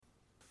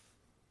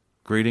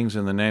Greetings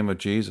in the name of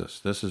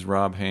Jesus. This is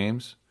Rob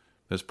Hames.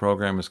 This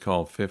program is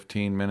called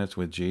 15 Minutes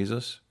with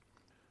Jesus.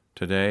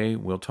 Today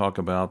we'll talk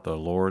about the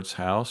Lord's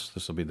house.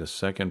 This will be the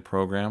second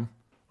program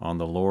on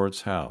the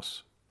Lord's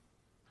house.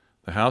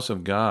 The house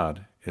of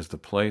God is the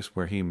place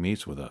where He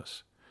meets with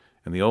us.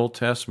 In the Old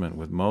Testament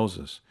with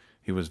Moses,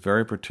 he was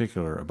very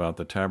particular about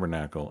the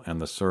tabernacle and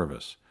the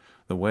service,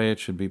 the way it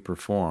should be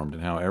performed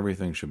and how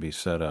everything should be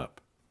set up.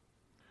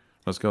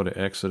 Let's go to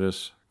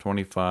Exodus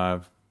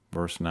 25,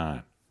 verse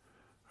 9.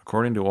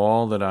 According to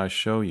all that I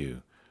show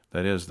you,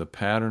 that is, the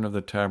pattern of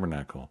the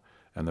tabernacle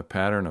and the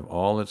pattern of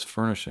all its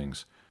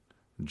furnishings,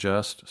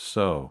 just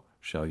so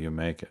shall you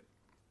make it.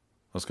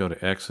 Let's go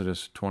to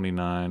Exodus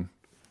 29,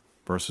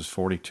 verses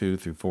 42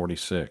 through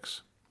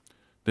 46.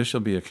 This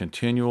shall be a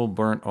continual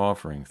burnt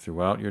offering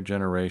throughout your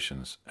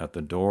generations at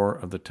the door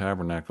of the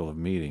tabernacle of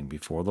meeting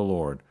before the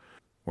Lord,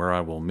 where I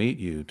will meet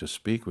you to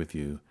speak with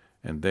you,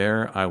 and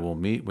there I will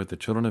meet with the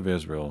children of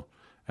Israel,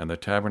 and the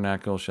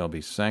tabernacle shall be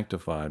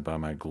sanctified by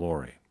my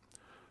glory.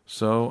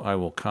 So I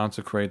will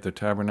consecrate the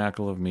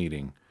tabernacle of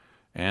meeting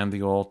and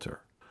the altar.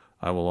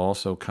 I will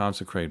also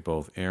consecrate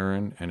both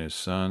Aaron and his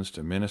sons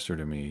to minister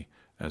to me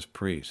as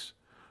priests.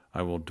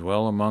 I will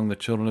dwell among the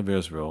children of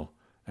Israel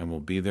and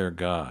will be their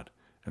God,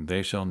 and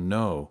they shall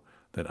know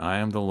that I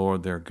am the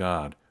Lord their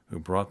God, who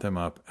brought them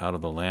up out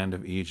of the land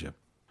of Egypt,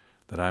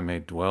 that I may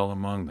dwell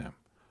among them.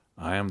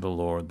 I am the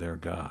Lord their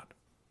God.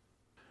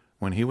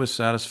 When he was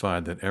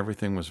satisfied that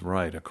everything was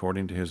right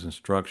according to his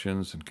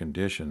instructions and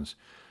conditions,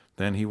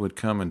 then he would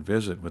come and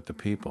visit with the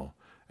people,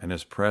 and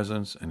his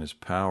presence and his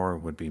power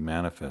would be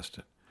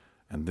manifested.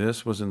 And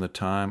this was in the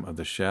time of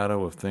the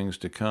shadow of things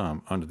to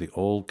come under the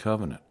old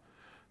covenant.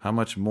 How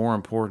much more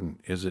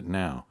important is it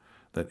now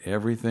that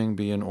everything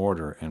be in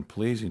order and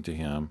pleasing to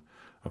him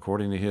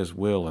according to his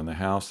will in the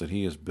house that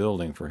he is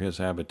building for his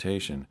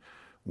habitation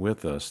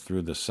with us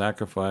through the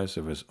sacrifice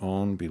of his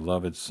own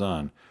beloved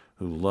Son,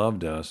 who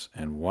loved us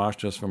and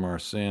washed us from our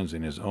sins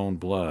in his own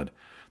blood,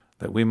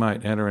 that we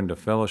might enter into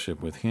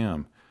fellowship with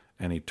him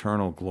and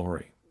eternal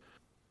glory.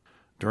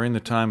 During the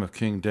time of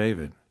King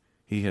David,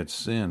 he had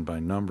sinned by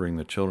numbering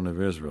the children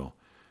of Israel,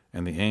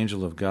 and the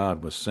angel of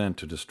God was sent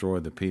to destroy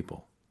the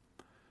people.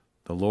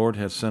 The Lord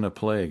had sent a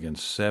plague, and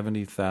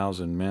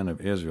 70,000 men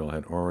of Israel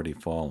had already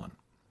fallen.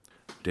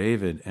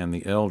 David and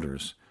the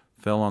elders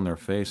fell on their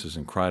faces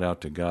and cried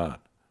out to God.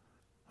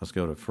 Let's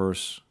go to 1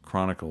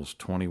 Chronicles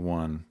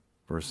 21,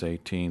 verse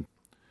 18.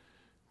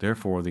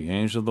 Therefore the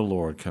angel of the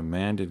Lord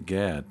commanded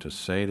Gad to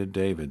say to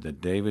David that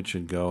David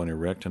should go and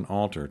erect an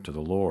altar to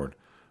the Lord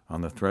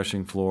on the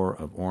threshing floor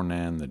of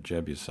Ornan the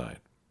Jebusite.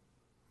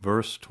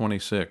 Verse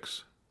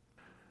 26.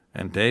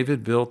 And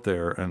David built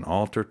there an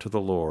altar to the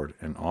Lord,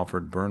 and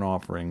offered burnt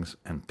offerings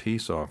and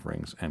peace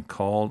offerings, and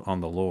called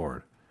on the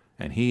Lord.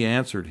 And he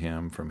answered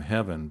him from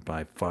heaven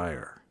by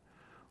fire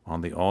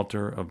on the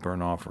altar of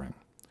burnt offering.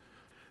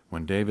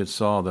 When David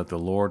saw that the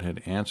Lord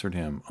had answered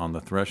him on the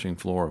threshing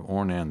floor of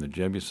Ornan the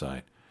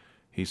Jebusite,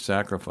 he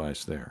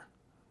sacrificed there.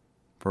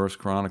 1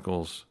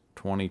 Chronicles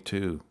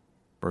 22,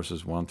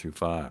 verses 1 through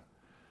 5.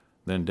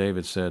 Then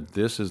David said,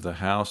 This is the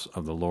house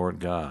of the Lord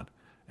God,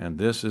 and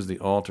this is the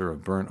altar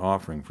of burnt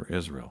offering for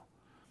Israel.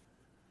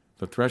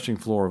 The threshing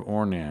floor of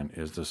Ornan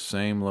is the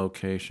same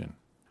location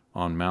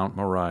on Mount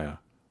Moriah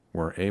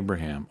where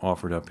Abraham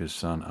offered up his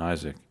son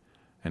Isaac,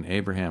 and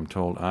Abraham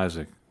told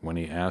Isaac when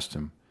he asked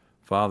him,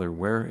 Father,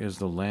 where is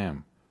the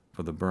lamb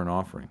for the burnt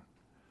offering?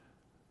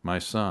 My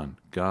son,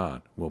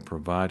 God, will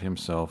provide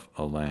himself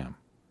a lamb.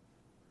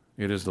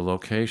 It is the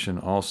location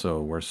also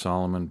where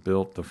Solomon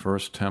built the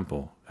first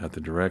temple at the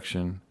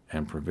direction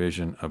and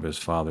provision of his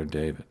father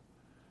David.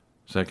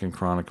 2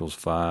 Chronicles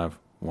 5,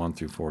 1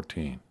 through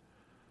 14.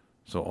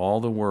 So all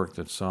the work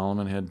that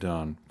Solomon had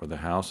done for the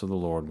house of the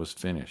Lord was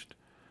finished,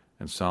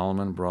 and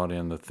Solomon brought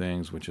in the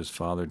things which his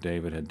father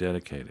David had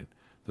dedicated,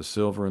 the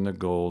silver and the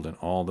gold and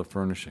all the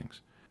furnishings,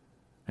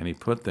 and he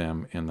put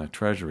them in the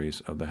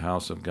treasuries of the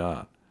house of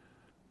God.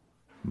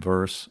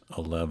 Verse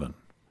 11.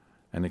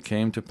 And it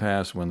came to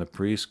pass when the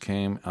priests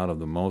came out of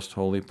the most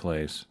holy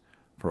place,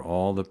 for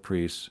all the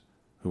priests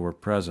who were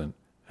present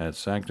had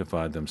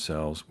sanctified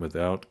themselves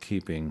without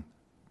keeping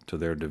to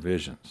their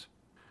divisions.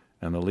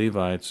 And the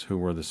Levites who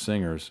were the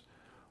singers,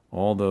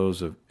 all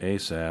those of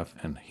Asaph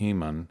and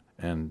Heman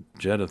and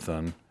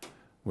Jeduthun,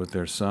 with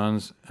their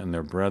sons and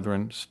their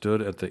brethren,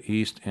 stood at the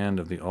east end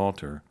of the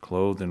altar,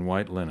 clothed in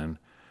white linen,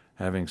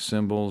 having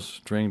cymbals,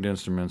 stringed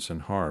instruments,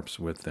 and harps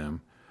with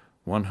them,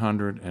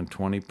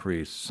 120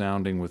 priests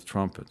sounding with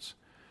trumpets.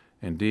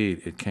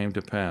 Indeed, it came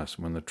to pass,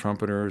 when the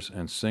trumpeters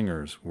and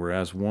singers were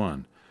as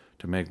one,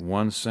 to make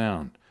one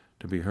sound,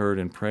 to be heard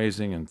in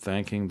praising and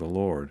thanking the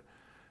Lord,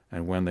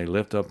 and when they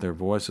lift up their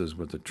voices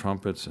with the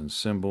trumpets and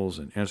cymbals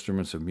and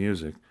instruments of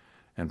music,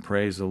 and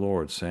praise the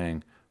Lord,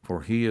 saying,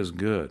 For he is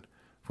good,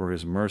 for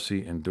his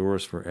mercy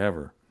endures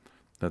forever,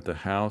 that the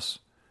house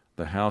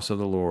of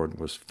the Lord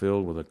was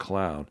filled with a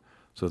cloud,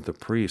 so that the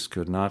priests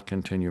could not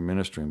continue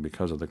ministering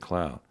because of the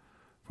cloud.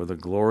 For the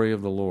glory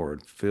of the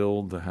Lord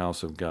filled the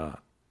house of God.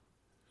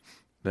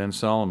 Then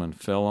Solomon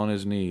fell on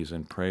his knees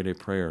and prayed a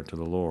prayer to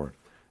the Lord,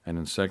 And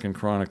in 2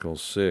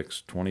 Chronicles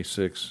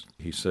 6:26,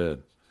 he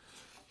said,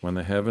 when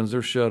the heavens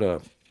are shut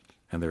up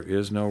and there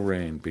is no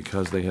rain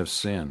because they have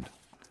sinned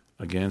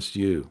against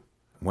you,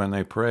 when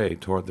they pray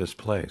toward this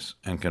place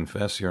and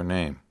confess your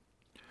name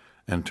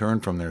and turn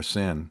from their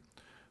sin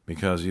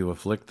because you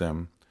afflict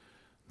them,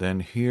 then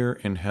hear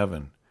in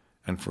heaven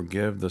and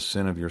forgive the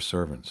sin of your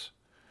servants,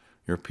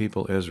 your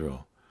people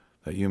Israel,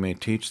 that you may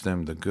teach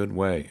them the good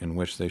way in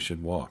which they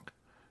should walk,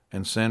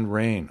 and send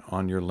rain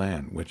on your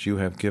land which you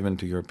have given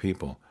to your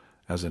people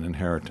as an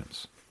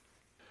inheritance.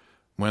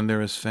 When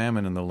there is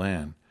famine in the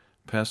land,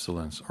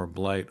 pestilence or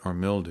blight or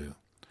mildew,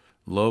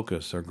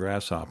 locusts or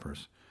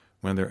grasshoppers,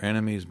 when their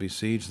enemies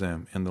besiege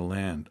them in the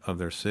land of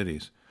their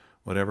cities,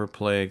 whatever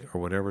plague or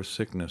whatever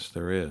sickness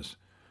there is,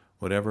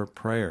 whatever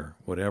prayer,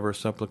 whatever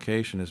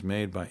supplication is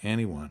made by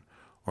anyone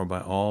or by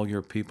all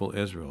your people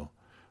Israel,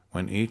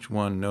 when each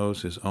one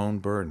knows his own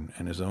burden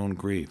and his own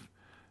grief,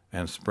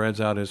 and spreads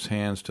out his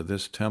hands to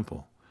this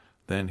temple,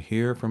 then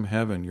hear from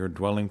heaven your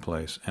dwelling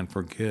place and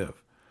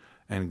forgive,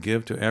 and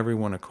give to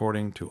everyone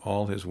according to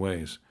all his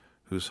ways,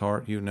 whose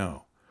heart you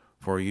know,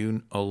 for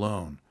you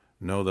alone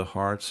know the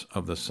hearts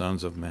of the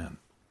sons of men,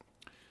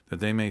 that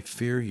they may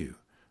fear you,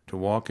 to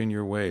walk in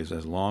your ways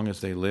as long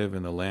as they live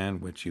in the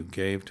land which you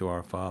gave to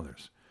our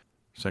fathers.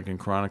 2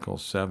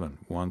 Chronicles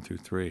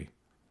 7:1-3.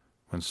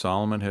 When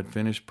Solomon had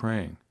finished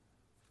praying,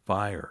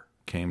 fire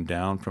came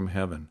down from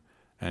heaven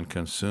and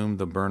consumed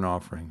the burnt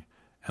offering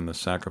and the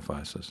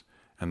sacrifices,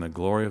 and the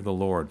glory of the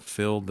Lord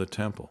filled the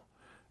temple,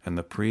 and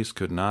the priests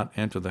could not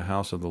enter the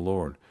house of the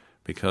Lord,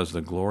 because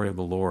the glory of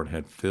the Lord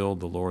had filled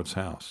the Lord's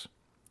house.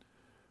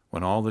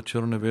 When all the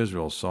children of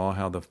Israel saw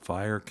how the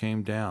fire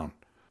came down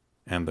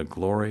and the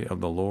glory of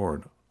the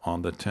Lord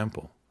on the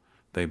temple,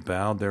 they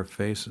bowed their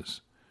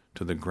faces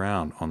to the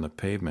ground on the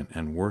pavement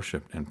and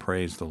worshipped and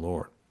praised the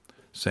Lord,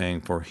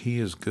 saying, for he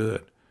is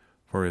good,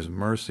 for his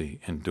mercy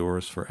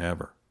endures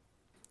forever.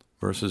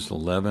 Verses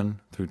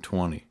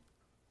 11-20.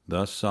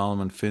 Thus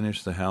Solomon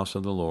finished the house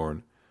of the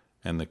Lord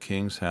and the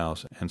king's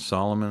house, and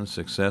Solomon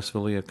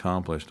successfully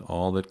accomplished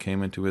all that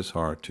came into his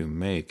heart to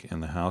make in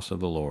the house of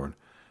the Lord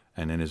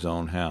and in his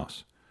own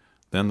house.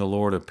 Then the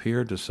Lord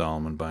appeared to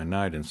Solomon by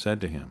night and said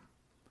to him,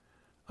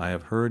 I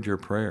have heard your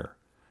prayer,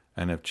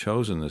 and have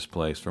chosen this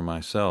place for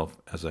myself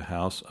as a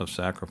house of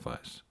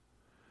sacrifice.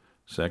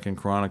 2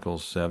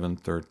 Chronicles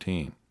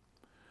 7:13.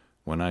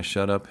 When I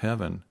shut up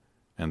heaven,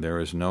 and there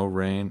is no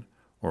rain,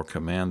 or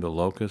command the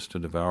locust to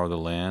devour the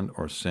land,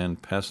 or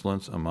send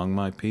pestilence among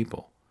my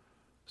people.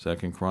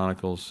 2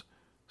 Chronicles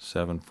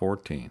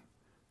 7:14.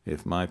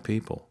 If my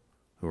people,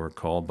 who are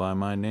called by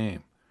my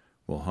name,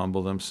 will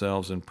humble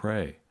themselves and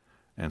pray,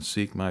 and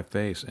seek my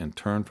face, and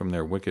turn from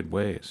their wicked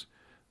ways,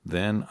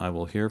 then I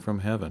will hear from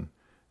heaven,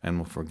 and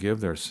will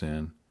forgive their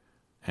sin,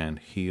 and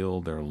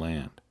heal their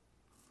land.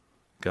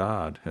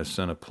 God has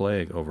sent a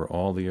plague over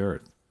all the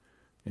earth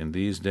in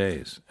these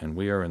days, and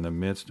we are in the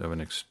midst of an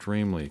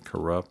extremely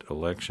corrupt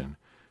election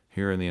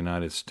here in the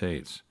United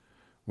States,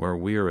 where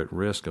we are at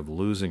risk of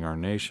losing our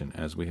nation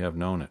as we have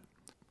known it,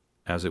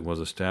 as it was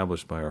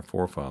established by our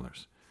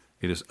forefathers.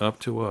 It is up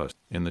to us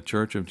in the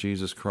Church of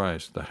Jesus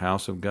Christ, the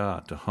house of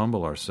God, to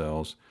humble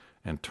ourselves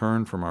and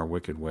turn from our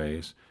wicked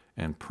ways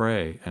and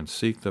pray and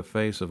seek the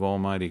face of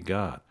Almighty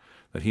God,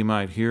 that he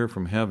might hear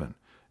from heaven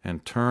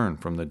and turn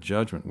from the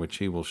judgment which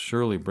he will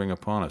surely bring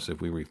upon us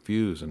if we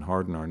refuse and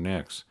harden our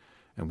necks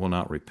and will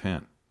not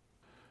repent.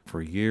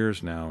 For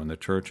years now in the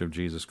Church of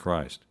Jesus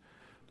Christ,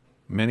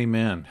 many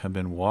men have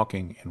been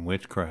walking in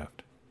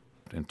witchcraft,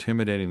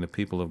 intimidating the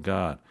people of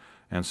God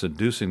and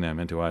seducing them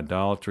into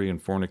idolatry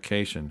and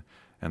fornication,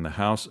 and the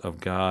house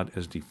of God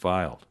is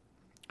defiled.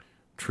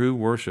 True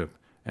worship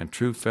and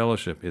true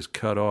fellowship is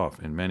cut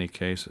off in many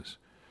cases.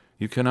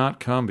 You cannot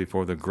come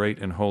before the great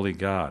and holy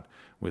God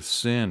with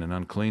sin and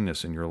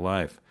uncleanness in your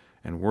life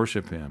and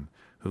worship him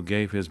who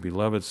gave his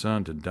beloved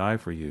Son to die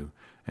for you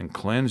and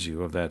cleanse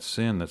you of that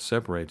sin that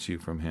separates you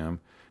from him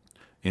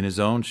in his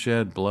own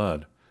shed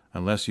blood,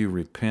 unless you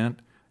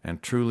repent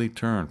and truly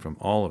turn from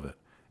all of it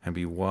and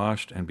be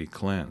washed and be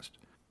cleansed.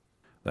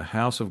 The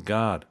house of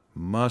God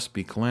must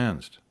be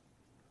cleansed.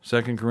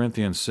 2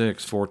 Corinthians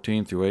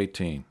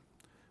 6:14-18.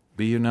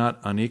 Be you not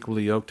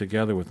unequally yoked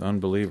together with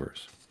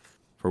unbelievers.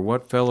 For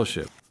what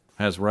fellowship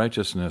has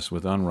righteousness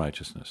with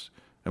unrighteousness?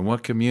 And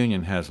what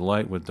communion has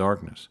light with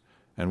darkness?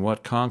 And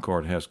what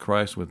concord has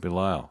Christ with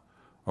Belial?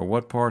 Or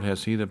what part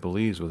has he that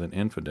believes with an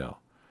infidel?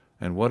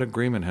 And what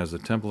agreement has the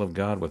temple of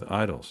God with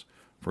idols?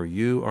 For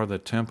you are the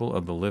temple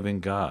of the living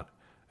God.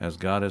 As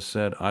God has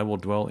said, I will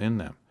dwell in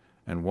them,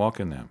 and walk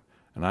in them,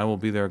 and I will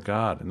be their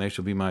God, and they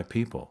shall be my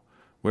people.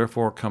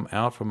 Wherefore come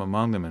out from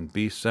among them, and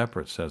be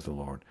separate, says the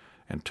Lord,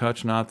 and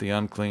touch not the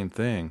unclean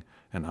thing,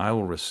 and I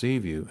will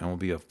receive you, and will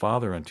be a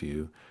father unto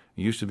you.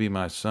 You shall be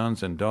my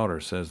sons and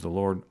daughters, says the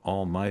Lord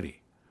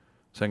Almighty.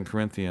 2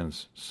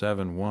 Corinthians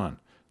 7:1.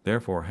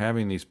 Therefore,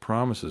 having these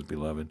promises,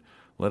 beloved,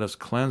 let us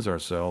cleanse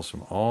ourselves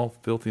from all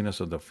filthiness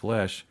of the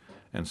flesh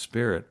and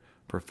spirit,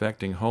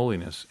 perfecting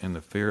holiness in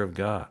the fear of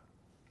God.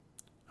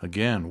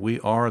 Again, we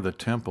are the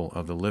temple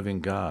of the living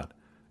God,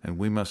 and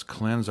we must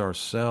cleanse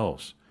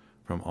ourselves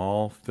from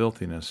all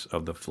filthiness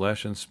of the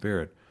flesh and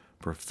spirit,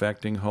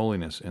 perfecting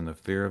holiness in the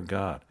fear of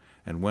God.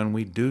 And when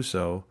we do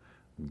so,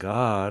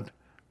 God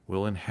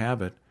will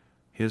inhabit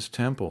his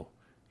temple.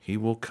 He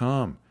will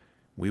come.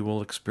 We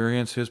will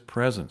experience his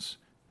presence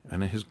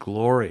and his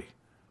glory.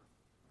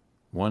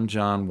 1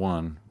 John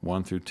 1,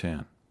 1 through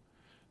 10.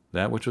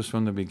 That which was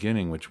from the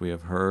beginning, which we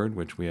have heard,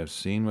 which we have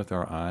seen with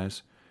our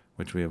eyes,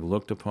 which we have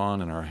looked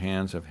upon and our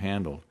hands have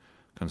handled,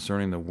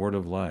 concerning the word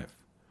of life.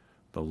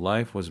 The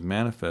life was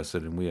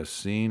manifested, and we have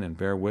seen and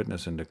bear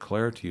witness and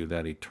declare to you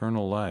that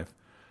eternal life,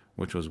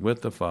 which was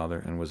with the Father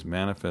and was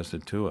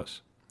manifested to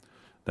us.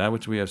 That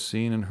which we have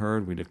seen and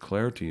heard we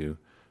declare to you,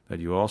 that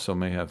you also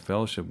may have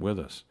fellowship with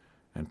us.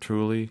 And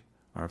truly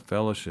our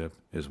fellowship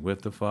is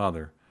with the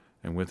Father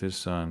and with his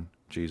Son,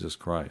 Jesus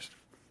Christ.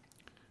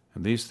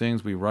 And these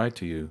things we write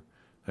to you,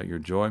 that your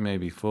joy may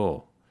be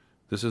full.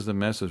 This is the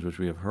message which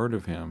we have heard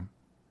of him,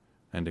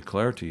 and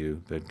declare to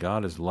you, that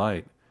God is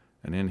light,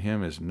 and in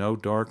him is no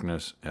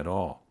darkness at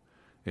all.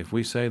 If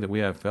we say that we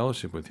have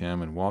fellowship with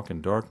him and walk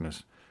in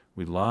darkness,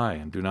 we lie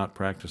and do not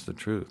practice the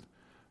truth.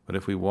 But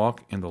if we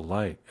walk in the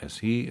light, as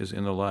he is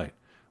in the light,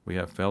 we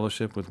have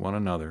fellowship with one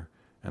another,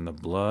 and the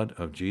blood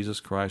of Jesus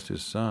Christ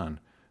his Son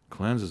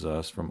cleanses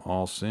us from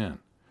all sin.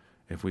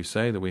 If we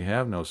say that we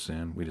have no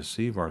sin, we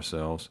deceive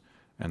ourselves,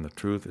 and the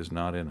truth is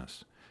not in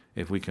us.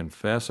 If we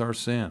confess our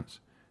sins,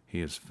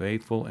 he is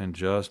faithful and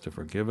just to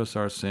forgive us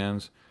our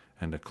sins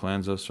and to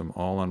cleanse us from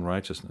all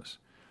unrighteousness.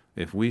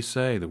 If we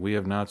say that we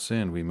have not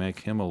sinned, we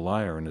make him a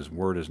liar, and his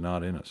word is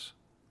not in us.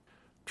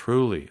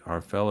 Truly,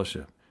 our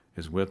fellowship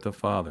is with the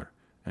Father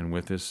and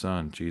with his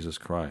Son, Jesus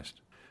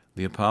Christ.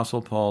 The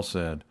Apostle Paul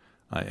said,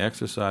 I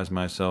exercise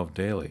myself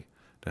daily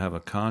to have a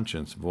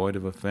conscience void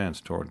of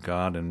offense toward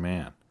God and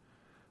man.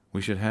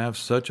 We should have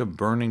such a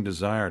burning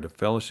desire to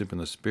fellowship in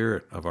the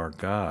Spirit of our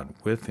God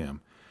with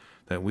him,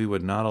 that we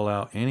would not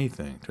allow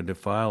anything to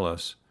defile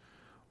us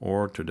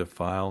or to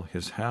defile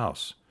his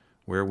house,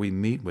 where we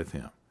meet with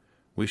him.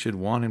 We should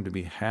want him to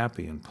be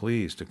happy and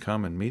pleased to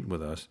come and meet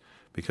with us,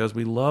 because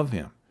we love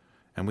him,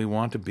 and we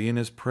want to be in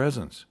his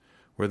presence,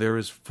 where there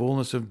is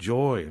fullness of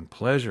joy and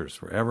pleasures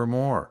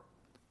forevermore.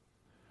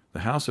 The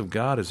house of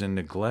God is in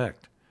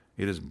neglect.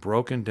 It is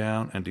broken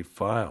down and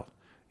defiled.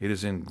 It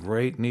is in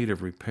great need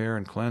of repair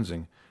and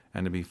cleansing,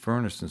 and to be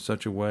furnished in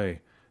such a way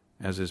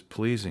as is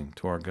pleasing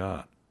to our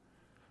God.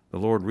 The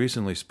Lord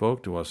recently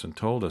spoke to us and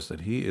told us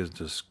that he is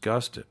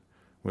disgusted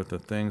with the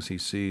things he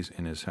sees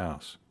in his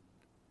house.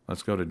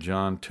 Let's go to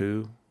John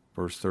 2,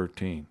 verse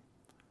 13.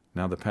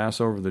 Now the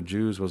Passover of the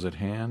Jews was at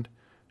hand,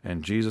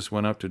 and Jesus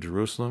went up to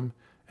Jerusalem,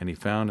 and he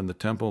found in the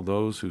temple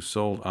those who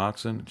sold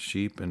oxen,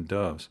 sheep, and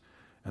doves,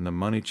 and the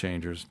money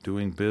changers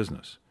doing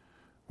business.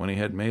 When he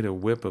had made a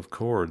whip of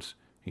cords,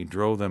 he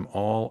drove them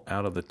all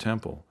out of the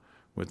temple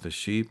with the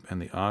sheep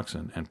and the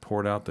oxen, and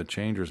poured out the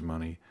changers'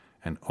 money,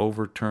 and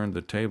overturned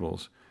the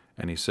tables.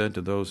 And he said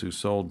to those who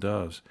sold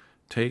doves,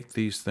 Take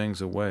these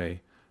things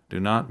away. Do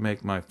not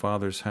make my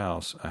Father's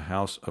house a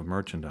house of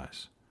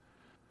merchandise.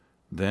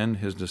 Then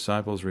his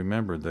disciples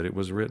remembered that it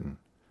was written,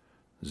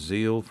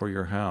 Zeal for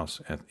your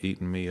house hath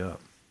eaten me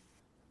up.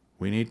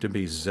 We need to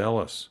be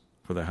zealous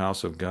for the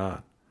house of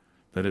God,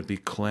 that it be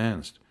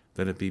cleansed,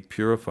 that it be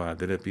purified,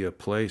 that it be a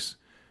place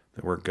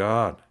where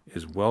God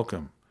is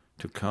welcome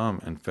to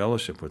come and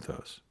fellowship with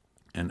us,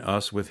 and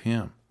us with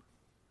him.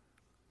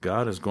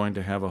 God is going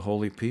to have a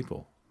holy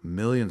people,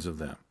 millions of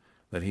them,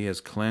 that he has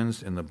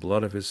cleansed in the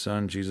blood of his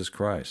Son, Jesus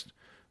Christ,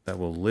 that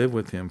will live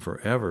with him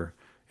forever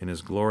in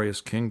his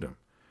glorious kingdom.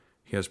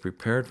 He has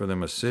prepared for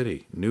them a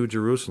city, New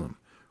Jerusalem,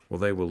 where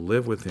they will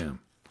live with him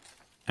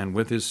and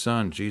with his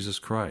Son, Jesus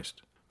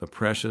Christ, the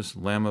precious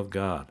Lamb of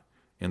God,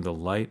 in the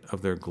light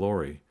of their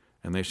glory,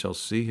 and they shall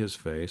see his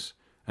face,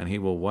 and he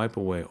will wipe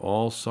away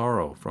all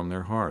sorrow from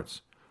their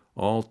hearts,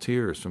 all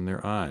tears from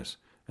their eyes,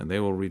 and they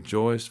will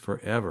rejoice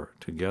forever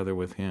together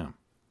with him.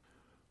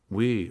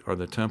 We are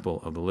the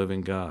temple of the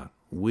living God.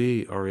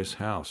 We are his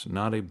house,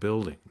 not a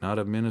building, not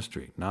a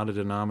ministry, not a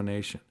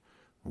denomination.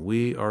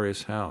 We are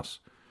his house.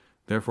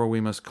 Therefore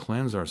we must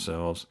cleanse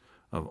ourselves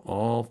of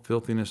all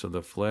filthiness of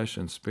the flesh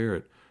and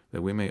spirit,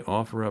 that we may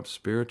offer up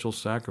spiritual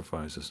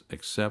sacrifices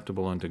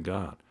acceptable unto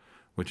God,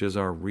 which is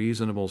our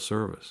reasonable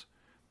service.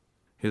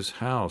 His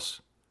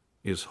house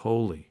is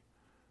holy.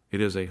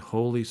 It is a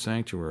holy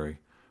sanctuary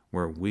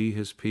where we,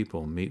 his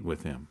people, meet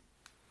with him.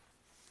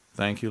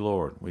 Thank you,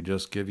 Lord. We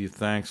just give you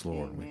thanks,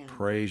 Lord. Amen. We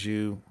praise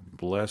you,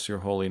 bless your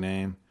holy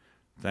name.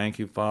 Thank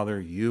you, Father.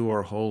 You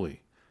are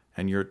holy,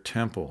 and your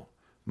temple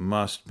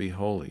must be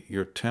holy.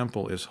 Your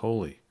temple is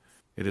holy.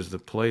 It is the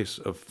place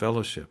of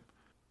fellowship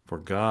for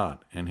God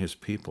and his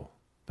people.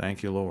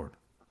 Thank you, Lord.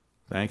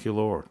 Thank you,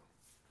 Lord.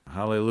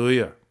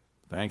 Hallelujah.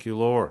 Thank you,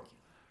 Lord.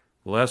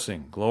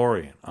 Blessing,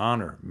 glory, and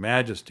honor,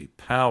 majesty,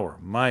 power,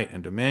 might,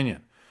 and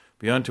dominion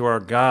be unto our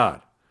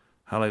God.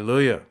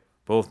 Hallelujah.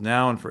 Both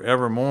now and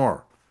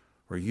forevermore.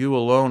 For you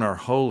alone are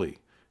holy.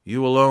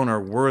 You alone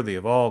are worthy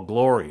of all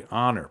glory,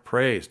 honor,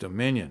 praise,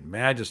 dominion,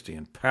 majesty,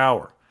 and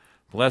power.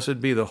 Blessed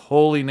be the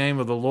holy name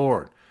of the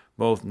Lord,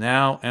 both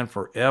now and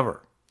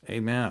forever.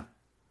 Amen.